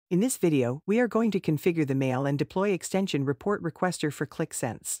In this video, we are going to configure the Mail and Deploy extension report requester for Qlik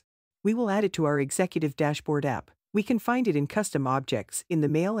Sense. We will add it to our executive dashboard app. We can find it in Custom Objects in the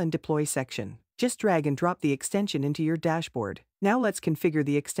Mail and Deploy section. Just drag and drop the extension into your dashboard. Now let's configure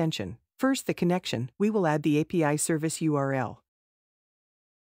the extension. First, the connection. We will add the API service URL.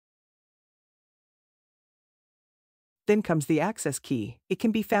 Then comes the access key. It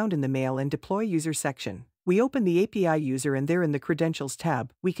can be found in the Mail and Deploy user section. We open the API user and there in the Credentials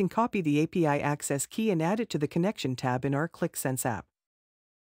tab, we can copy the API access key and add it to the Connection tab in our Qlik Sense app.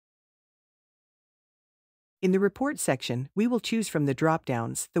 In the Report section, we will choose from the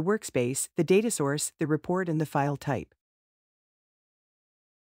drop-downs, the workspace, the data source, the report and the file type.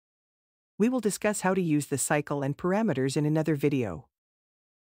 We will discuss how to use the cycle and parameters in another video.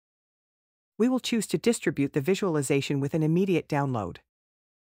 We will choose to distribute the visualization with an immediate download.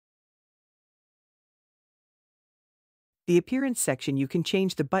 The Appearance section, you can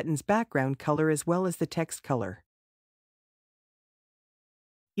change the button's background color as well as the text color.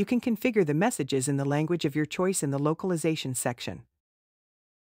 You can configure the messages in the language of your choice in the Localization section.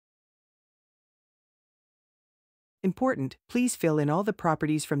 Important, please fill in all the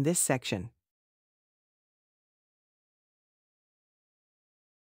properties from this section.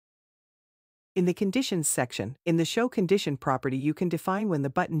 In the Conditions section, in the Show Condition property, you can define when the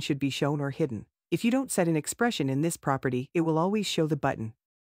button should be shown or hidden. If you don't set an expression in this property, it will always show the button.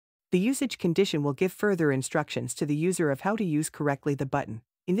 The usage condition will give further instructions to the user of how to use correctly the button.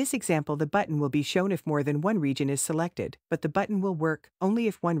 In this example, the button will be shown if more than one region is selected, but the button will work only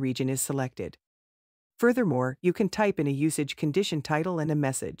if one region is selected. Furthermore, you can type in a usage condition title and a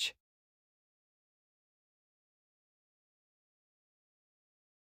message.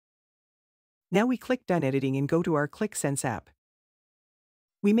 Now we click Done Editing and go to our Qlik Sense app.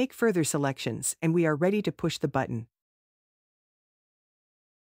 We make further selections and we are ready to push the button.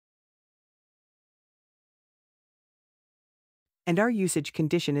 And our usage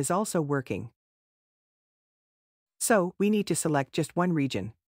condition is also working. So, we need to select just one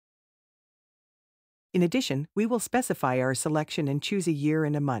region. In addition, we will specify our selection and choose a year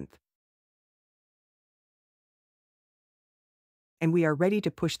and a month. And we are ready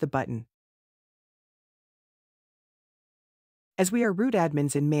to push the button. As we are root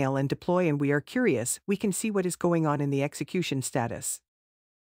admins in Mail and Deploy and we are curious, we can see what is going on in the execution status.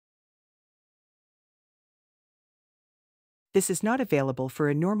 This is not available for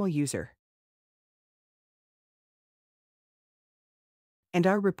a normal user. And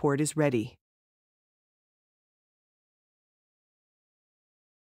our report is ready.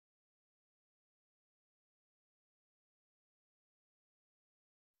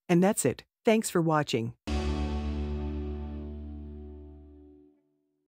 And that's it. Thanks for watching.